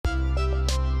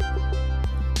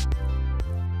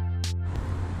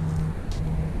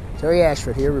Terry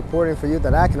Ashford here, reporting for you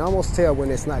that I can almost tell when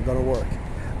it's not going to work.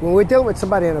 When we're dealing with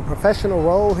somebody in a professional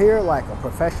role here, like a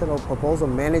professional proposal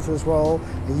manager's role,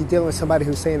 and you're dealing with somebody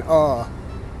who's saying,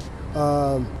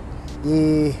 and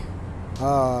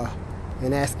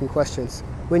asking questions.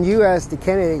 When you as the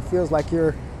candidate feels like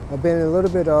you're being a little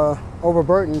bit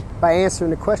overburdened by answering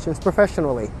the questions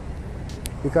professionally,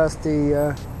 because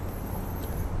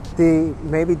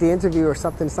maybe the interview or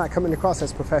something is not coming across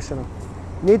as professional.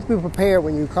 You need to be prepared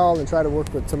when you call and try to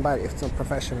work with somebody, if some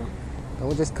professional.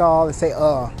 Don't just call and say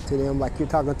to them like you're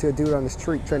talking to a dude on the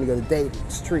street trying to go to date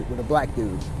the street with a black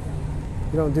dude.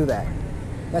 You don't do that.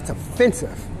 That's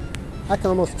offensive. I can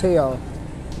almost tell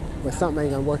when something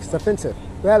ain't gonna work. It's offensive.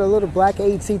 We had a little black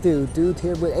AIDS dude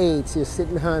here with AIDS here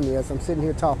sitting behind me as I'm sitting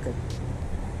here talking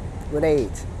with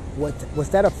AIDS. What was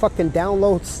that? A fucking down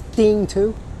low sting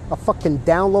too? A fucking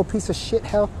down low piece of shit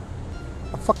hell?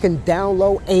 A fucking down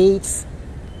low AIDS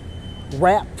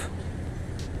rap?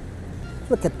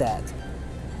 Look at that.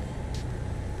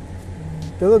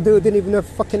 The little dude didn't even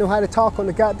fucking know how to talk on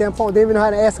the goddamn phone. Didn't even know how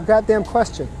to ask a goddamn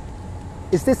question.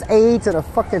 Is this AIDS and a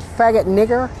fucking faggot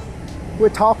nigger we're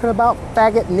talking about?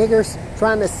 Faggot niggers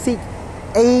trying to seek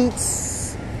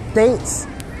AIDS dates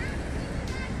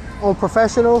on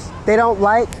professionals they don't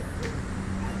like?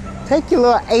 Take your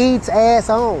little AIDS ass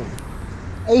on.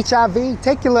 HIV,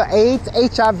 take your little AIDS,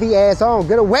 HIV ass on.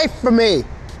 Get away from me.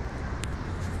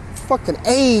 Fucking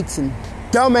AIDS and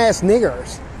dumbass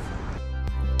niggers.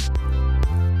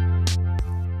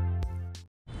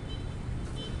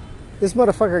 This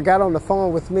motherfucker got on the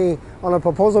phone with me on a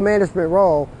proposal management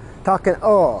role, talking and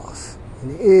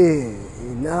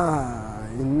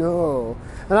no.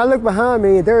 And I look behind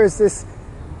me, and there is this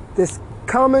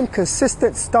common,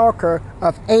 consistent stalker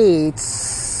of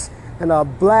AIDS and a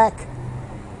black,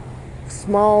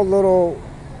 small little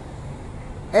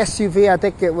SUV. I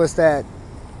think it was that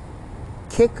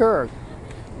kicker,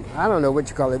 I don't know what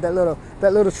you call it, that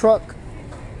little truck,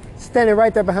 standing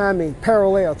right there behind me,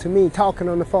 parallel to me, talking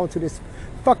on the phone to this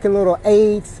fucking little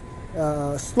AIDS,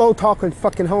 slow talking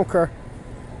fucking honker.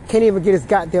 Can't even get his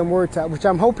goddamn words out, which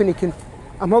I'm hoping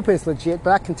it's legit,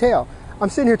 but I can tell. I'm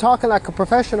sitting here talking like a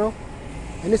professional,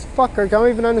 and this fucker don't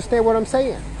even understand what I'm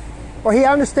saying. Or he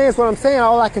understands what I'm saying.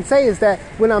 All I can say is that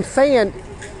when I'm saying,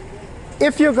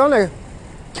 if you're gonna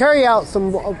carry out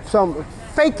some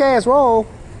fake ass role,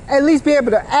 at least be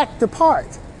able to act the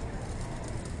part.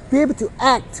 Be able to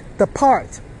act the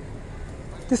part.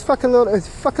 This fucking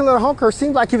little honker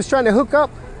seemed like he was trying to hook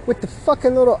up with the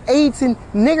fucking little AIDS and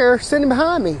nigger sitting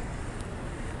behind me.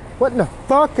 What in the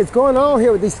fuck is going on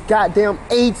here with these goddamn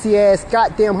AIDS-y ass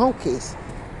goddamn honkies?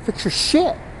 Fix your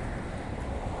shit.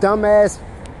 Dumbass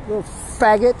little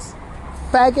faggots.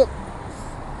 Faggot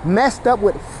messed up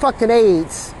with fucking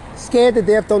AIDS. Scared to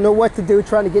death, don't know what to do,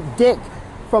 trying to get dick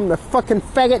from the fucking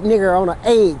faggot nigger on an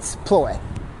AIDS ploy.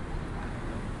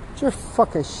 Get your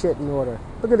fucking shit in order.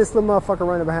 Look at this little motherfucker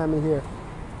running behind me here.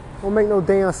 Don't make no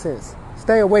damn sense.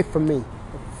 Stay away from me,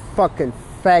 fucking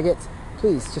faggots.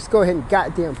 Please, just go ahead and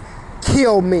goddamn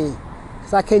kill me.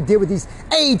 Because I can't deal with these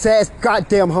AIDS-ass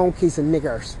goddamn honkies and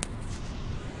niggers.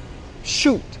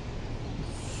 Shoot.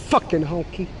 Fucking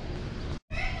honky.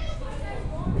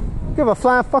 Give a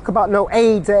flying fuck about no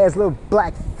AIDS-ass little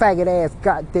black faggot-ass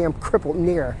goddamn crippled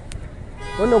nigger.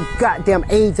 Or no goddamn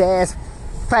AIDS-ass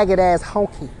faggot-ass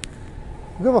honky.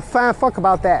 Give a flying fuck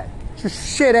about that. Get your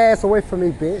shit ass away from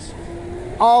me, bitch.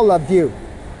 All of you.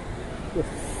 You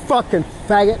fucking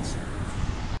faggots.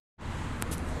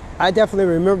 I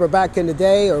definitely remember back in the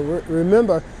day, or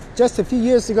remember just a few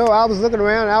years ago, I was looking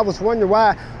around and I was wondering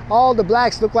why all the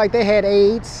blacks looked like they had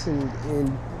AIDS and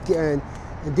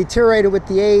deteriorated with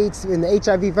the AIDS and the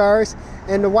HIV virus,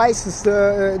 and the whites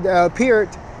appeared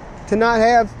to not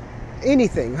have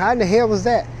anything. How in the hell was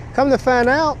that? Come to find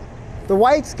out, the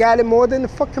whites got it more than the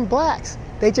fucking blacks.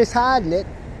 They just hiding it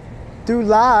through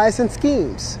lies and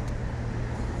schemes.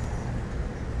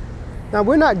 Now,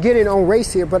 we're not getting on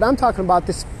race here, but I'm talking about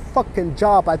this fucking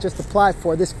job I just applied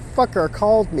for. This fucker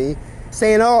called me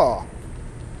saying, now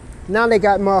they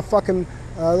got motherfucking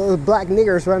little black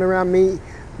niggers running around me,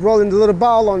 rolling the little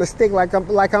ball on the stick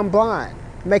like I'm blind,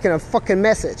 making a fucking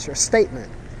message or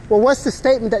statement. Well, what's the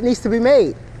statement that needs to be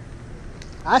made?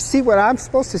 I see what I'm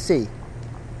supposed to see.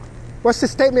 What's the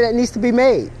statement that needs to be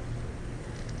made?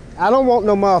 I don't want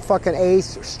no motherfucking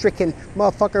AIDS-stricken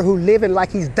motherfucker who living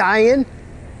like he's dying.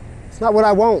 It's not what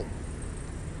I want.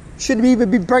 Shouldn't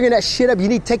even be bringing that shit up. You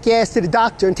need to take your ass to the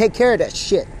doctor and take care of that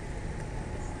shit.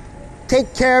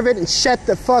 Take care of it and shut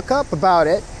the fuck up about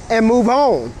it and move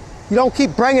on. You don't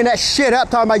keep bringing that shit up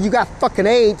talking about you got fucking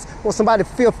AIDS. Want somebody to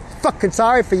feel fucking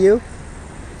sorry for you.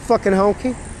 Fucking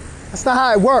honky. That's not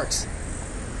how it works.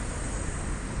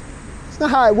 It's not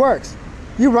how it works.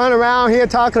 You run around here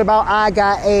talking about, I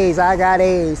got AIDS, I got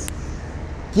AIDS.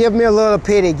 Give me a little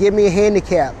pity, give me a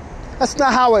handicap. That's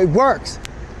not how it works.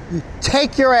 You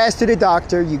take your ass to the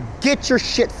doctor, you get your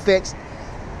shit fixed,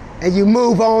 and you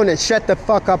move on and shut the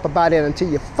fuck up about it until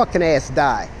your fucking ass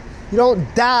die. You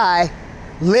don't die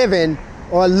living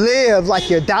or live like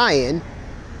you're dying.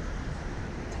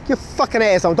 Take your fucking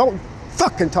ass on. Don't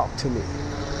fucking talk to me.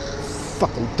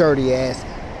 Fucking dirty ass.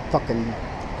 Fucking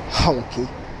honky.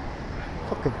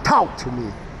 Fucking talk to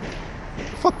me.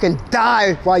 Fucking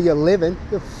die while you're living.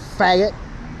 You faggot.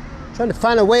 Trying to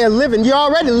find a way of living. You're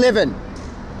already living.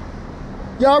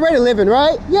 You're already living,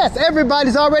 right? Yes,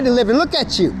 everybody's already living. Look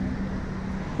at you.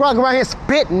 Walking around here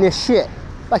spitting this shit.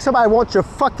 Like somebody wants your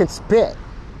fucking spit.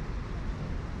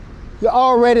 You're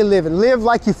already living. Live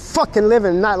like you fucking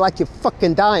living, not like you're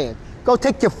fucking dying. Go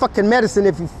take your fucking medicine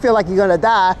if you feel like you're gonna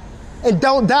die, and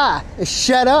don't die. And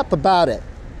shut up about it.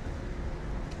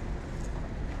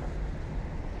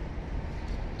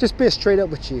 Just being straight up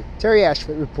with you. Terry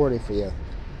Ashford reporting for you.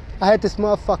 I had this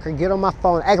motherfucker get on my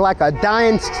phone, act like a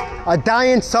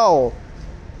dying soul.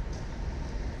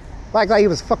 Like he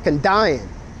was fucking dying.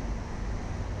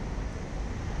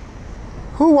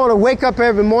 Who want to wake up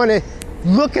every morning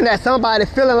looking at somebody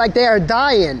feeling like they are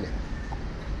dying?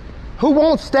 Who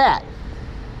wants that?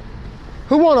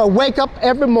 Who want to wake up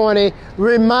every morning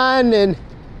reminding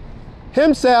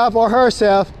himself or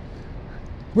herself,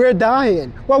 we're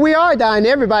dying? Well, we are dying.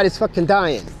 Everybody's fucking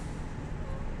dying.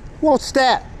 Who wants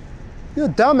that? You're a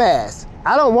dumbass.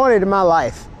 I don't want it in my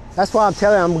life. That's why I'm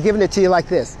telling you, I'm giving it to you like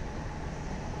this.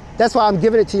 That's why I'm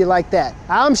giving it to you like that.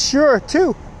 I'm sure,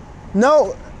 too.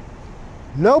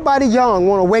 Nobody young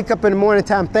want to wake up in the morning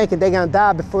time thinking they're going to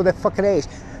die before their fucking age.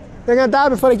 They're going to die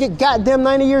before they get goddamn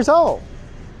 90 years old.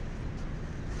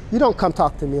 You don't come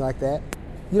talk to me like that.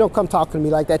 You don't come talk to me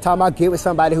like that. Talking about get with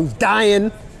somebody who's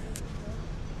dying,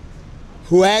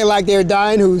 who act like they're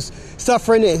dying, who's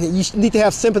suffering, and you need to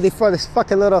have sympathy for this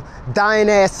fucking little dying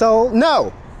ass soul.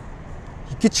 No.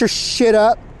 You get your shit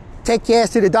up, take your ass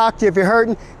to the doctor if you're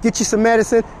hurting, get you some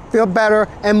medicine, feel better,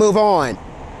 and move on.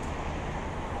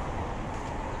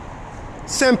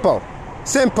 Simple,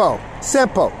 simple,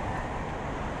 simple.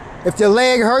 If your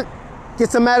leg hurt, get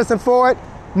some medicine for it,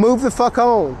 move the fuck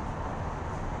on.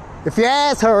 If your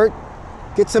ass hurt,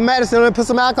 get some medicine and put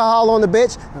some alcohol on the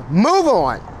bitch, move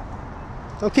on.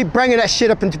 Don't keep bringing that shit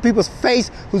up into people's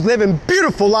face who's living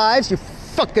beautiful lives, you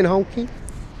fucking honky.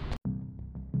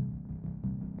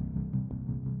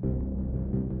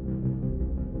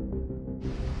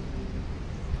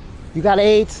 You got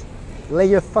AIDS? Lay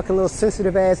your fucking little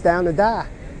sensitive ass down to die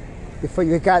before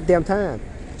your goddamn time.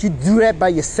 But you do that by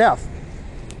yourself.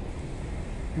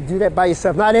 You do that by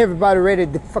yourself. Not everybody ready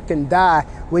to fucking die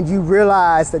when you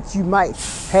realize that you might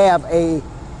have a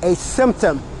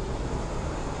symptom.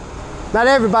 Not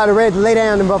everybody ready to lay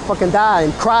down and motherfucking die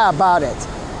and cry about it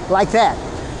like that.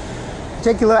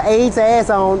 Take your little AIDS ass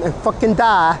on and fucking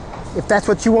die if that's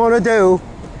what you want to do.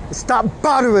 And stop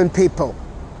bothering people.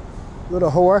 Little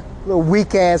whore, little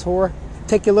weak ass whore.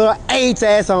 Take your little AIDS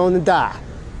ass on and die.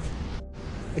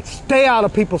 And stay out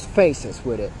of people's faces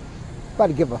with it.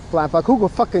 Nobody give a flying fuck. Who gonna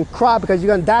fucking cry because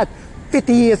you're gonna die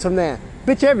 50 years from now?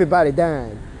 Bitch, everybody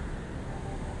dying.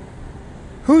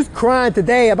 Who's crying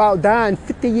today about dying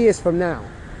 50 years from now?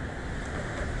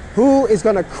 Who is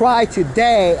gonna cry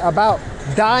today about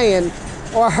dying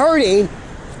or hurting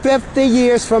 50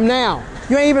 years from now?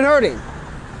 You ain't even hurting.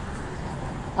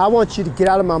 I want you to get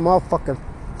out of my motherfucking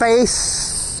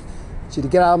face. I want you to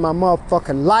get out of my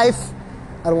motherfucking life.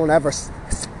 I don't want to ever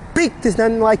speak to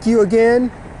nothing like you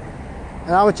again.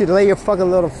 And I want you to lay your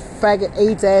fucking little faggot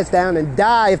AIDS ass down and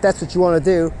die if that's what you want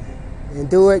to do. And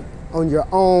do it on your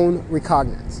own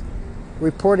recognizance.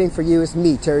 Reporting for you is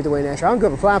me, Terry Dwayne Asher. I don't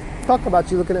give a flying fuck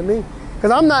about you looking at me.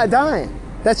 Because I'm not dying.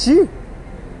 That's you.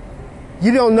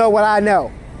 You don't know what I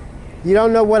know. You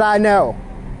don't know what I know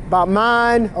about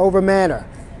mind over manner.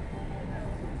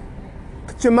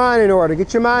 Put your mind in order.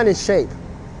 Get your mind in shape.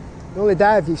 You only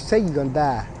die if you say you're going to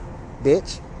die,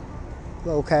 bitch.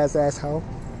 Low-caste asshole.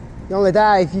 You only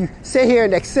die if you sit here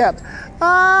and accept,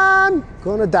 I'm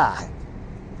going to die.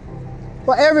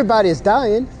 Well, everybody is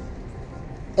dying.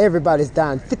 Everybody's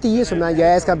dying. 50 years from now, your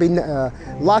ass going to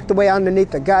be locked away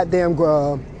underneath the goddamn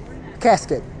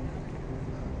casket.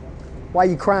 Why are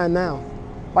you crying now?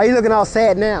 Why are you looking all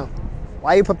sad now?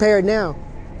 Why are you prepared now?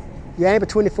 You ain't but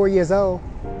 24 years old,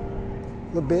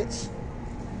 little bitch.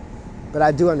 But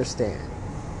I do understand.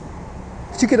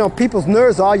 But you get on people's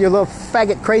nerves, all your little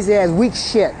faggot, crazy ass, weak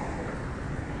shit.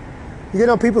 You get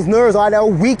on people's nerves, all that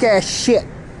old weak ass shit.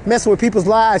 messing with people's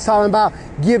lives, talking about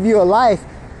give you a life.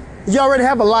 You already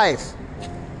have a life.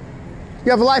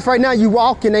 You have a life right now. You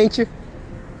walking, ain't you?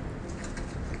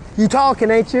 You talking,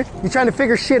 ain't you? You trying to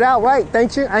figure shit out, right?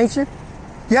 Ain't you?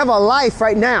 You have a life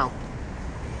right now.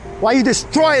 Why are you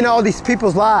destroying all these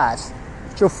people's lives?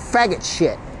 It's your faggot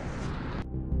shit.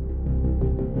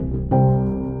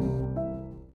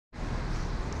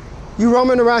 You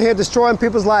roaming around here destroying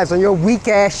people's lives on your weak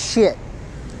ass shit.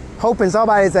 Hoping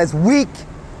somebody's as weak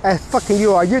as fucking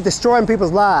you are. You're destroying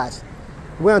people's lives.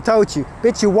 We done told you.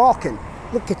 Bitch, you walking.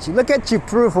 Look at you. Look at you,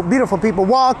 beautiful, beautiful people.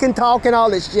 Walking, talking, all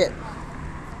this shit.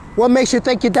 What makes you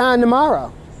think you're dying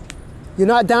tomorrow? You're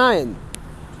not dying.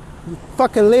 You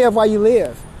fucking live while you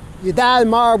live. You die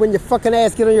tomorrow when your fucking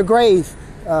ass get on your grave.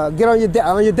 Get on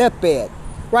your deathbed.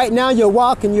 Right now you're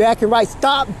walking, you're acting right.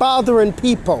 Stop bothering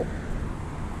people.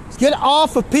 Get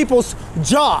off of people's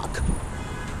jock.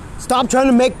 Stop trying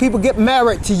to make people get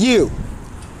married to you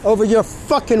over your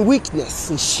fucking weakness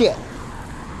and shit.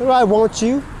 Don't nobody want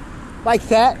you like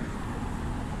that.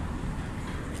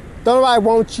 Don't nobody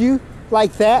want you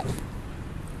like that.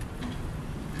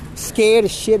 Scared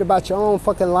as shit about your own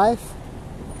fucking life.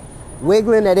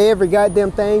 Wiggling at every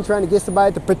goddamn thing, trying to get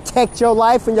somebody to protect your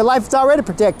life when your life is already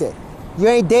protected. You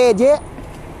ain't dead yet.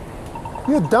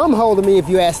 You're a dumb hole to me if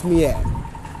you ask me that.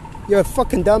 You're a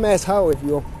fucking dumbass hoe if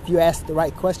you ask the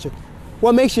right question.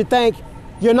 What makes you think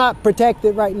you're not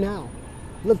protected right now?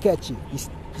 Look at you. You're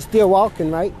still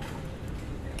walking, right?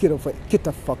 Get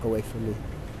the fuck away from me.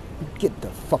 Get the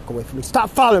fuck away from me.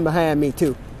 Stop following behind me,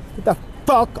 too. Get the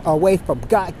fuck away from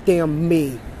goddamn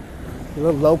me. You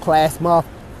little low-class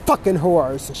motherfucking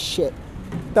whores and shit.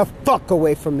 Get the fuck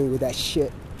away from me with that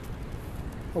shit.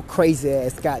 Oh,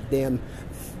 crazy-ass goddamn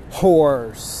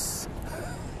whores.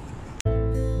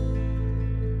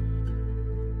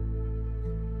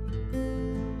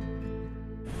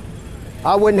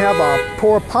 I wouldn't have a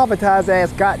poor,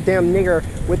 povertized-ass goddamn nigger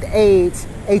with AIDS,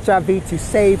 HIV to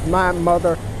save my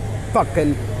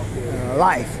motherfucking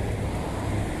life.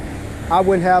 I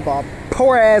wouldn't have a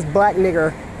poor-ass black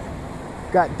nigger,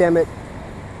 goddammit,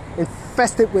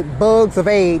 infested with bugs of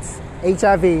AIDS,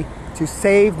 HIV, to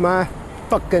save my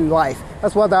fucking life.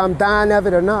 That's whether I'm dying of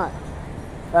it or not.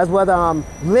 That's whether I'm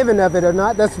living of it or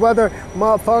not. That's whether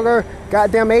motherfucker,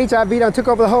 goddamn HIV done took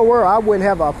over the whole world. I wouldn't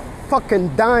have a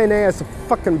fucking dying ass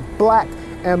fucking black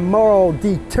and moral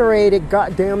deteriorated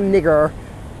goddamn nigger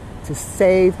to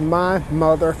save my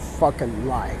motherfucking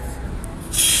life.